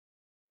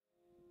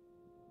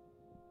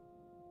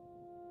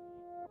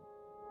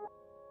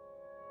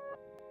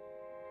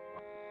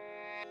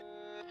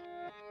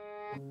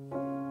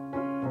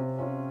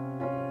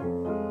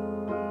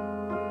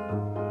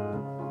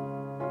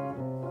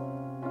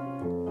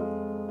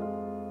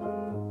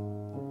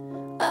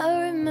I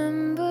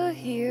remember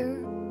here,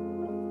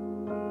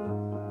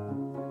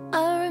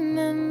 I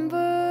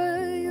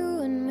remember you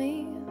and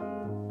me.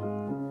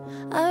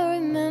 I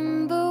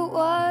remember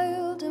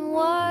wild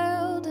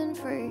and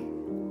free.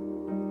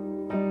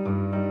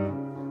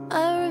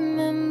 I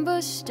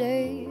remember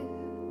stay.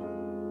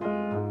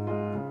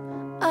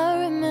 I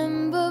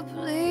remember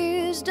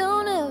please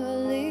don't ever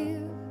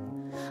leave.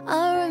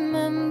 I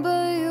remember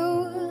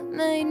you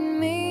made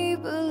me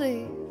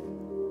believe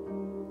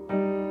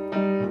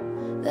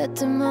that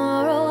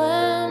tomorrow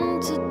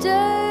and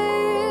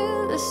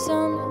today the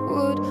sun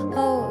would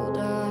hold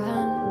our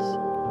hands.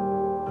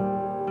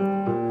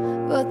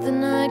 But the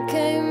night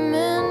came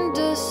in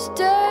to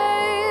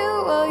stay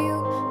while you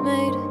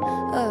made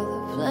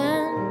other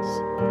plans.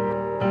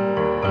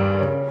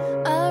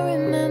 I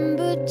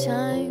remember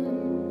time,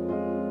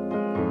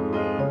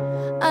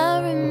 I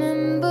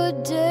remember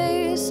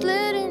days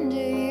slid into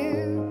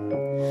year,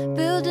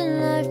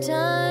 building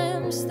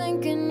lifetimes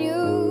thinking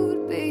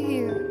you'd be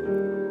here.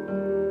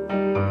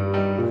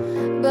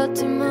 But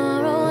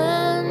tomorrow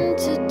and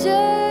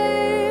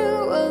today,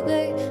 well,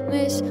 they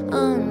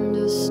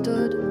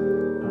misunderstood.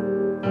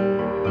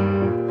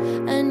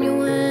 And you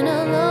went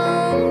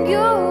along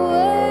your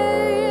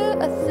way.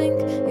 I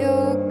think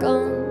you're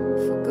gone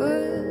for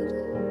good.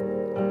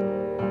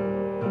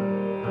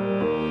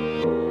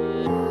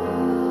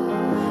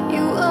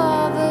 You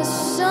are the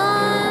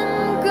sun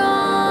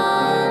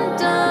gone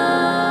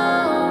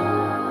down.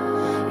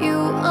 You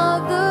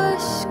are the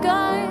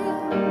sky.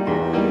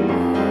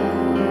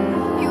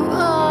 You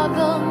are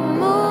the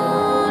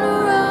moon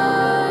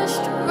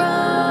rushed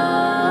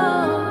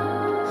round.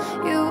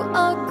 You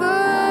are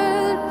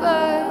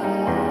goodbye.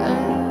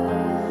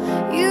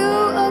 You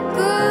are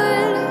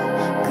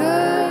goodbye.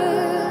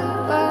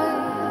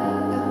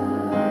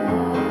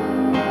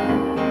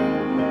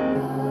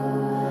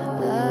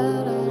 La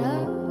da da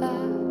da.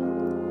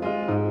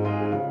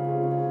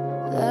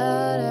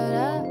 La da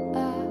da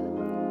da.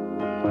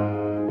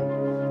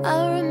 I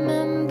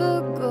remember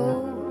go.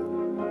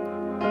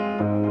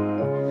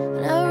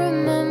 And I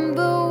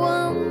remember,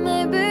 well,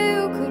 maybe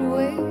you could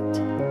wait.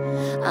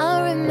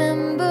 I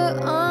remember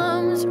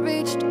arms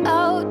reached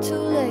out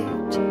too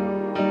late.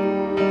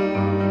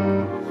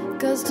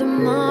 'Cause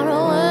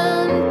tomorrow